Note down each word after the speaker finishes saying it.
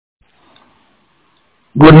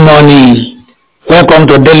Good morning. Welcome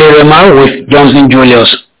to Daily Rema with Johnson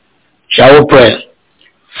Julius. Shall we pray?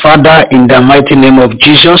 Father, in the mighty name of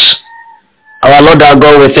Jesus, our Lord our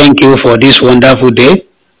God, we thank you for this wonderful day.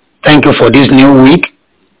 Thank you for this new week.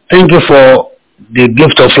 Thank you for the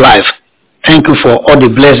gift of life. Thank you for all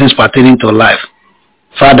the blessings pertaining to life.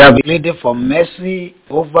 Father, we plead for mercy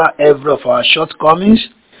over every of our shortcomings.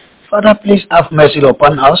 Father, please have mercy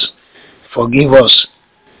upon us. Forgive us.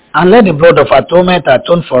 And let the blood of atonement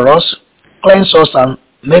atone for us, cleanse us and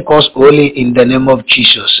make us holy in the name of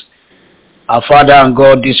Jesus. Our Father and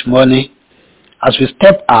God, this morning, as we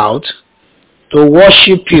step out to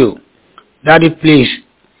worship you, Daddy, please,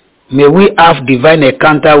 may we have divine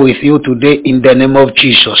encounter with you today in the name of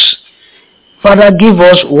Jesus. Father, give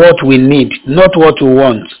us what we need, not what we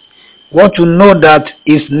want. What you know that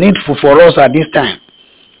is needful for us at this time.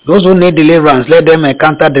 Those who need deliverance, let them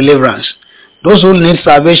encounter deliverance. Those who need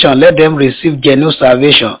salvation, let them receive genuine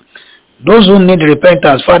salvation. Those who need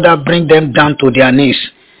repentance, Father, bring them down to their knees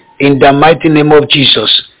in the mighty name of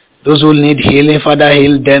Jesus. Those who need healing, Father,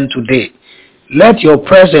 heal them today. Let your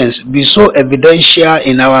presence be so evidential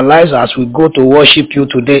in our lives as we go to worship you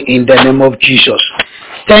today in the name of Jesus.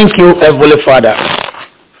 Thank you, Heavenly Father,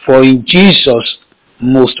 for in Jesus'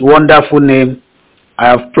 most wonderful name I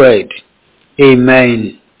have prayed.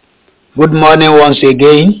 Amen. Good morning once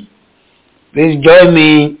again. Please join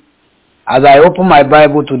me as I open my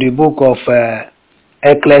Bible to the book of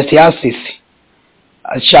Ecclesiastes,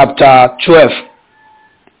 chapter 12.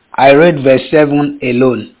 I read verse 7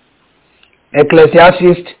 alone.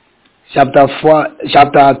 Ecclesiastes, chapter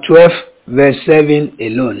 12, verse 7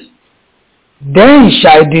 alone. Then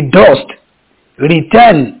shall the dust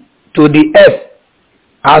return to the earth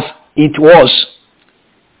as it was,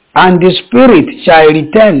 and the spirit shall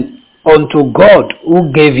return unto God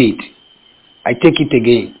who gave it. I take it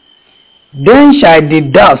again. Then shall the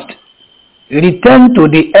dust return to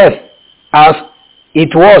the earth as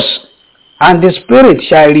it was, and the spirit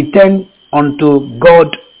shall return unto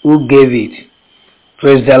God who gave it.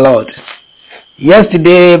 Praise the Lord.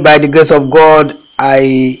 Yesterday, by the grace of God,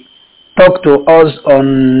 I talked to us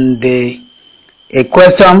on a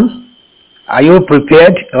question, are you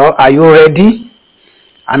prepared or are you ready?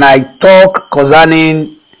 And I talk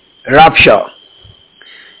concerning rapture.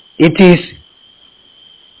 It is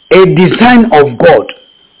a design of God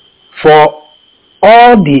for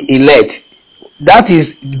all the elect. That is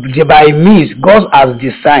by means God has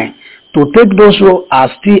designed to take those who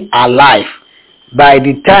are still alive by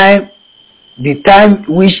the time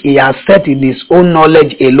which he has set in his own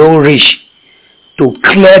knowledge alone reach, to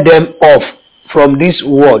clear them off from this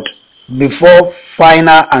world before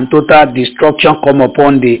final and total destruction come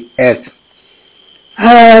upon the earth.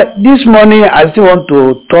 This morning I still want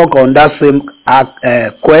to talk on that same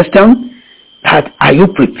question, that are you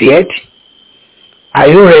prepared? Are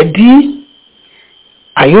you ready?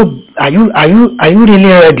 Are you really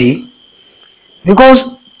ready? Because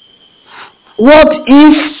what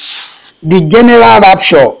if the general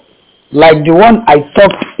rapture, like the one I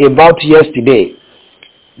talked about yesterday,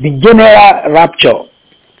 the general rapture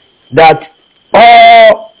that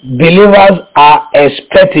all believers are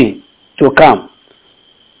expecting to come,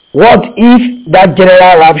 what if that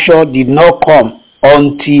general rapture did not come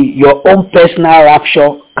until your own personal rapture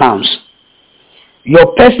comes?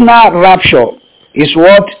 Your personal rapture is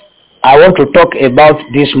what I want to talk about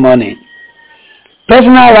this morning.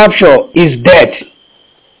 Personal rapture is death.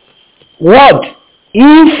 What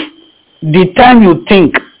if the time you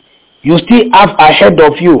think you still have ahead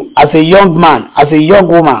of you as a young man, as a young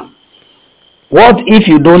woman, what if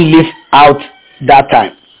you don't live out that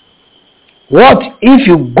time? What if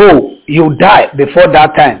you die before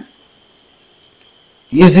that time?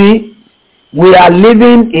 You see, we are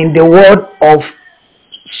living in the world of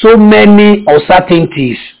so many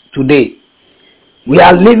uncertainties today. We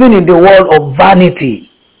are living in the world of vanity.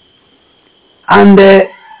 And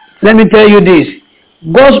let me tell you this,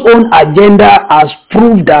 God's own agenda has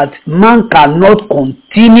proved that man cannot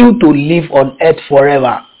continue to live on earth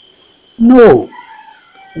forever. No.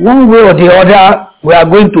 One way or the other, we are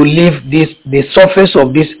going to leave the surface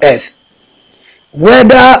of this earth.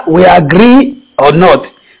 Whether we agree or not,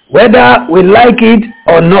 whether we like it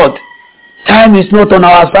or not, time is not on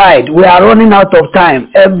our side. We are running out of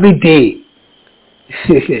time every day.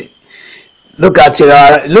 Look at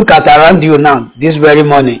around you now, this very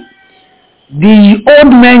morning. The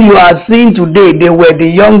old men you are seeing today, they were the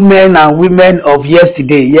young men and women of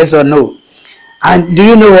yesterday, yes or no? And do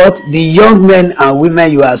you know what? The young men and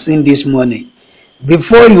women you are seeing this morning,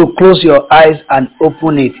 before you close your eyes and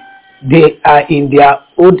open it, they are in their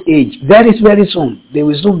old age. Very, very soon, they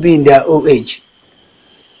will soon be in their old age.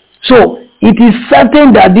 So it is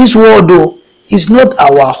certain that this world though is not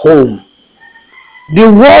our home.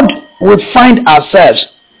 The world we find ourselves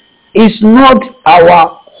is not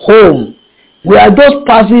our home. We are just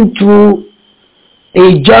passing through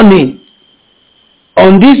a journey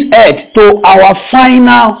on this earth to our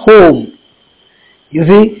final home. You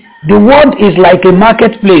see, the world is like a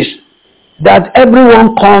marketplace that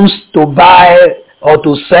everyone comes to buy or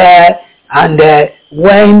to sell, and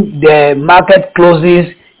when the market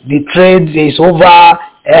closes, the trade is over,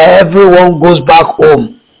 everyone goes back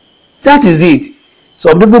home. That is it.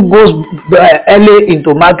 Some people go early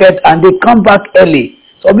into market and they come back early.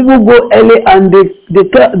 Some people go early and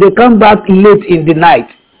they come back late in the night.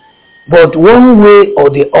 But one way or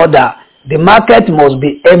the other, the market must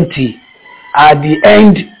be empty at the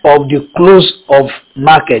end of the close of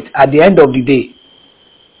market, at the end of the day.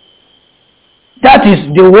 That is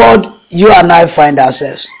the world you and I find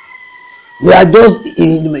ourselves. We are just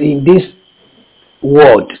in this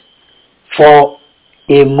world for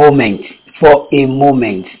a moment. For a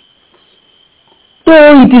moment. So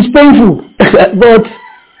it is painful, but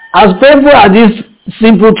as painful as these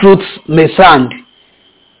simple truths may sound,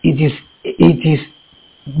 it is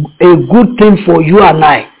a good thing for you and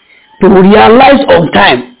I to realize on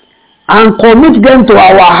time and commit them to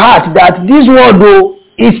our heart that this world though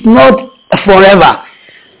is not forever,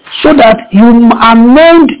 so that you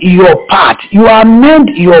amend your path, you amend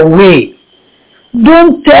your way.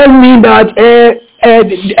 Don't tell me that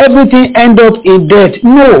everything end up in death.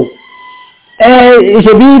 No. It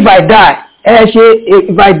should be if I die.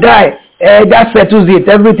 If I die, that settles it.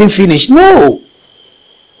 Everything finished. No.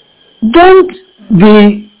 Don't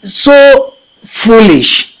be so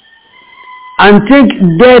foolish and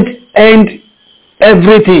think death end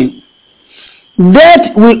everything.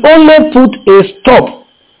 Death will only put a stop.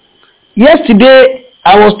 Yesterday,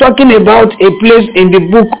 I was talking about a place in the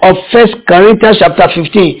book of 1 Corinthians chapter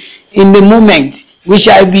 15. In the moment, we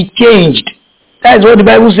shall be changed. That is what the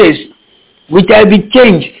Bible says. We shall be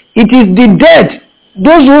changed. It is the dead,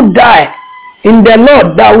 those who die in the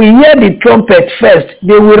Lord, that will hear the trumpet first.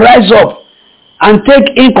 They will rise up and take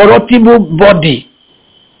incorruptible body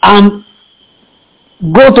and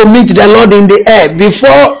go to meet the Lord in the air.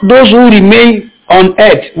 Before those who remain on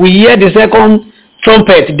earth will hear the second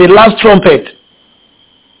trumpet, the last trumpet.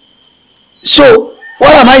 So,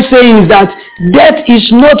 what am I saying is that death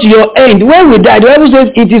is not your end. When we die, the Bible says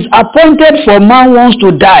it is appointed for man once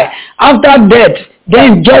to die. After death,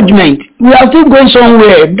 then judgment. We are still going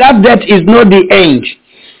somewhere. That death is not the end.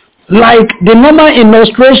 Like the normal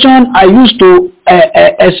illustration I used to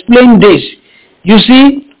explain this. You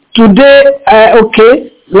see, today,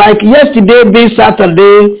 like yesterday being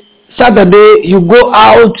Saturday, you go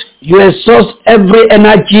out, you exhaust every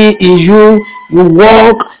energy in you, you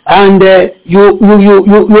walk, and you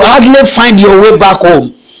hardly find your way back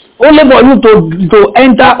home. Only for you to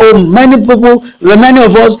enter home. Many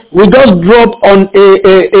of us, we just drop on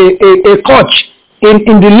a couch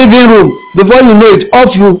in the living room. Before you know it,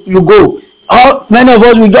 off you go. Many of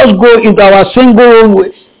us, we just go into our single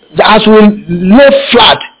room as we lay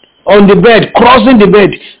flat on the bed, crossing the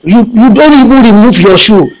bed. You don't even remove your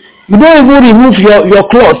shoe. You don't even remove your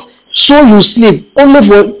cloth. So you sleep. Only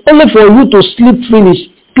for you to sleep finish.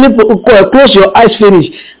 Close your eyes finish.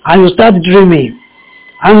 And you start dreaming.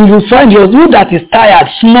 And you find you that is tired,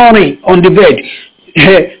 snoring on the bed.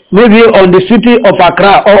 Maybe on the city of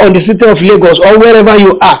Accra or on the city of Lagos or wherever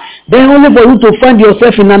you are. Then only for you to find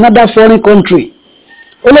yourself in another foreign country.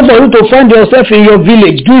 Only for you to find yourself in your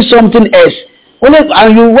village doing something else. When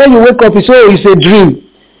you wake up, you say, oh, it's a dream.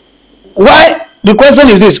 Why? The question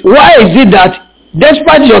is this. Why is it that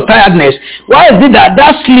despite your tiredness, why is it that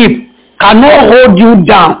sleep cannot hold you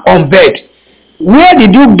down on bed? Where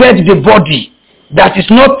did you get the body that is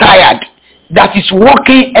not tired, that is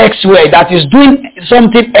walking elsewhere, that is doing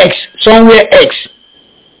something X, somewhere X?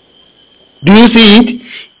 Do you see it?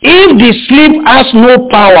 If the sleep has no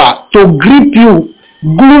power to grip you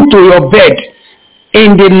glued to your bed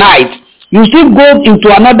in the night, you still go into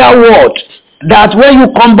another world that when you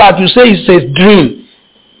come back, you say it's a dream.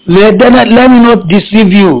 Let me not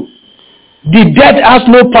deceive you. The death has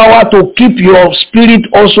no power to keep your spirit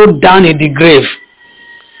also down in the grave.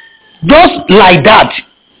 Just like that,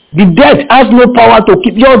 the death has no power to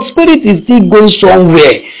keep your spirit is still going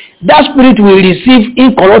somewhere. That spirit will receive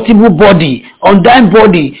incorruptible body, undying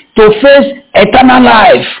body, to face eternal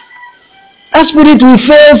life. That spirit will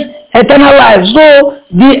face eternal life. So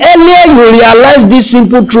the earlier you realize this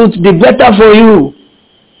simple truth, the better for you.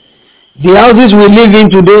 The houses we live in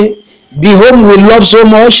today, the home we love so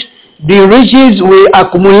much, the riches we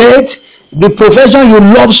accumulate, the profession you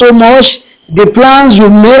love so much, the plans you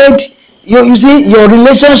made, you see, your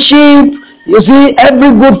relationship, you see,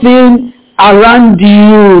 every good thing around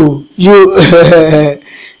you,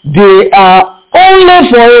 they are only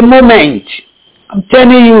for a moment. I'm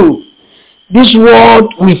telling you, this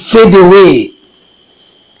world will fade away.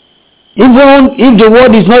 Even if the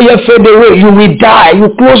world is not yet fade away, you will die. You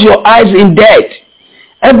close your eyes in death.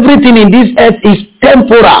 Everything in this earth is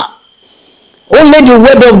temporal. Only the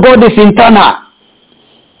word of God is eternal.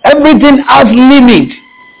 Everything has limit.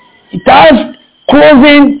 It has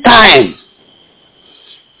closing time.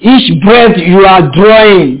 Each breath you are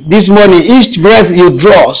drawing this morning, each breath you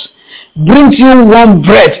draw, brings you one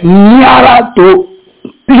breath nearer to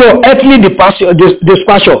your earthly dispatcher.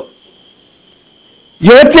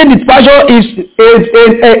 Your earthly dispatcher is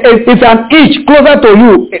an inch closer to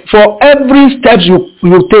you for every step you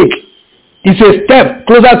take. It's a step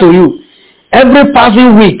closer to you. Every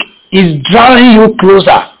passing week is drawing you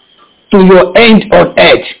closer to your end on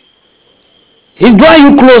earth. It's drawing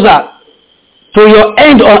you closer to your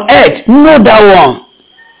end on earth. Know that one.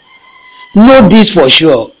 Know this for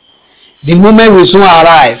sure. The moment will soon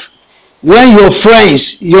arrive when your friends,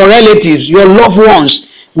 your relatives, your loved ones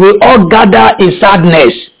will all gather in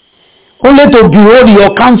sadness, only to behold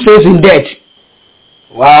your calm face in death.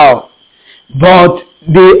 Wow. But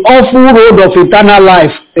the awful road of eternal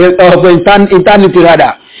life, eternity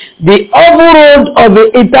rather, the awful road of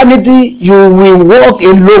the eternity, you will walk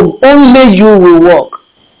alone. Only you will walk.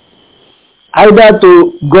 Either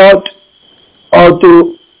to God or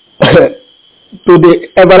to the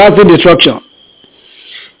everlasting destruction.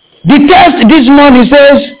 The text this morning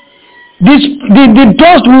says, the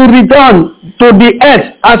dust will return to the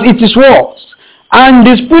earth as it is was, and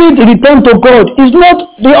the spirit return to God. It's not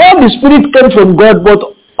all the spirit came from God, but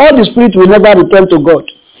all the spirit will never return to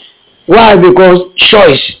God. Why? Because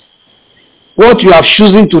choice. What you are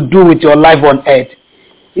choosing to do with your life on earth.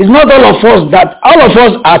 It's not all of us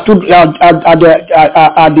are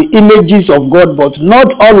the images of God, but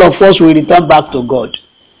not all of us will return back to God.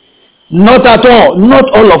 Not at all. Not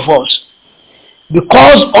all of us.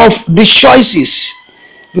 Because of the choices,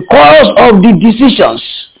 because of the decisions,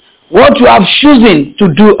 what you have chosen to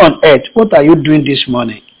do on earth. What are you doing this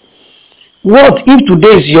morning? What if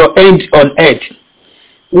today is your end on earth?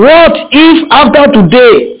 What if after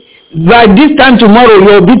today, by this time tomorrow,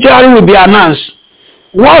 your obituary will be announced?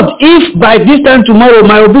 What if by this time tomorrow,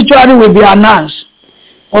 my obituary will be announced?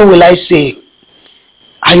 What will I say?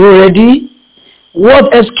 Are you ready?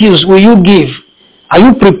 What excuse will you give? Are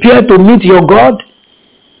you prepared to meet your God?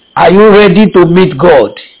 Are you ready to meet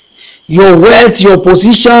God? Your wealth, your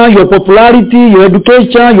position, your popularity, your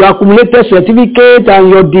education, your accumulated certificate, and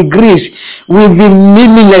your degrees will be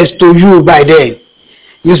meaningless to you by then.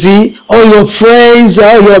 You see, all your friends,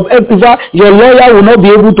 your lawyer will not be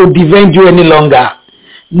able to defend you any longer.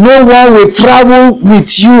 No one will travel with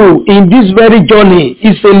you in this very journey.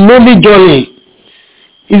 It's a lonely journey.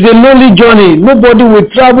 It's a lonely journey. Nobody will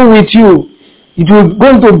travel with you. It will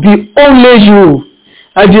going to be only you.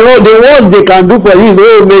 And the worst they can do for you is,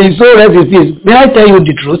 oh, may your soul rest in peace. May I tell you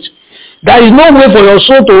the truth? There is no way for your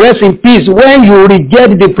soul to rest in peace when you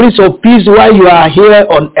reject the Prince of Peace while you are here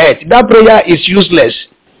on earth. That prayer is useless.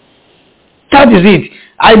 That is it.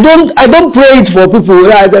 I don't pray it for people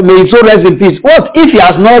that may your soul rest in peace. What if he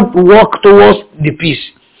has not walked towards the peace?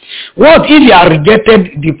 What if you have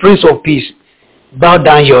rejected the Prince of Peace? Bow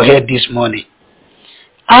down your head this morning.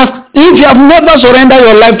 If you have never surrendered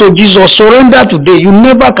your life to Jesus, surrender today. You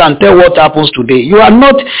never can tell what happens today. You are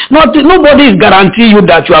nobody is guaranteeing you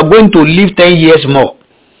that you are going to live 10 years more.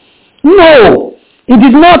 No, it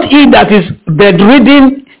is not he that is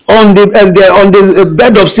bedridden on the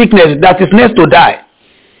bed of sickness that is next to die.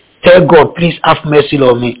 Tell God, please have mercy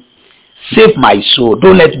on me. Save my soul.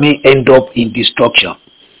 Don't let me end up in destruction.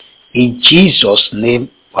 In Jesus' name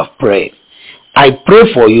I pray. I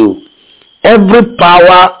pray for you. Every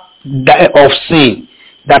power of sin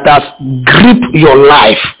that has gripped your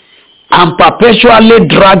life and perpetually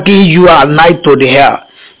dragging you at night to the hell,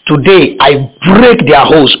 today I break their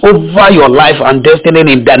holds over your life and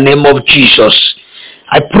destiny in the name of Jesus.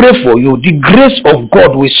 I pray for you. The grace of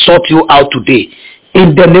God will sort you out today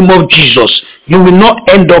in the name of Jesus. You will not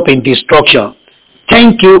end up in destruction.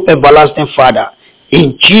 Thank you, everlasting Father.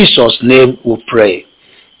 In Jesus' name we pray.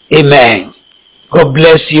 Amen. God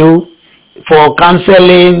bless you. For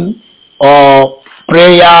counseling or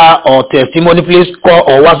prayer or testimony, please call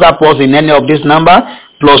or WhatsApp us in any of this number,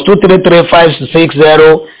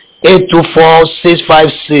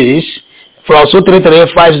 +233-560-824-656,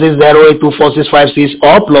 +233-560-824-656,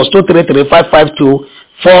 or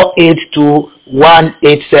 +233-552-482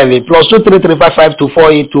 187 plus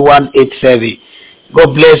 233552482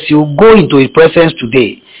 God bless you. Go into his presence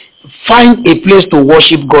today. Find a place to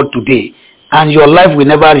worship God today, and your life will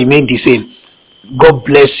never remain the same. God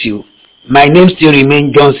bless you. My name still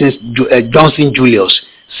remains Johnson Julius.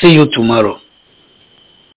 See you tomorrow.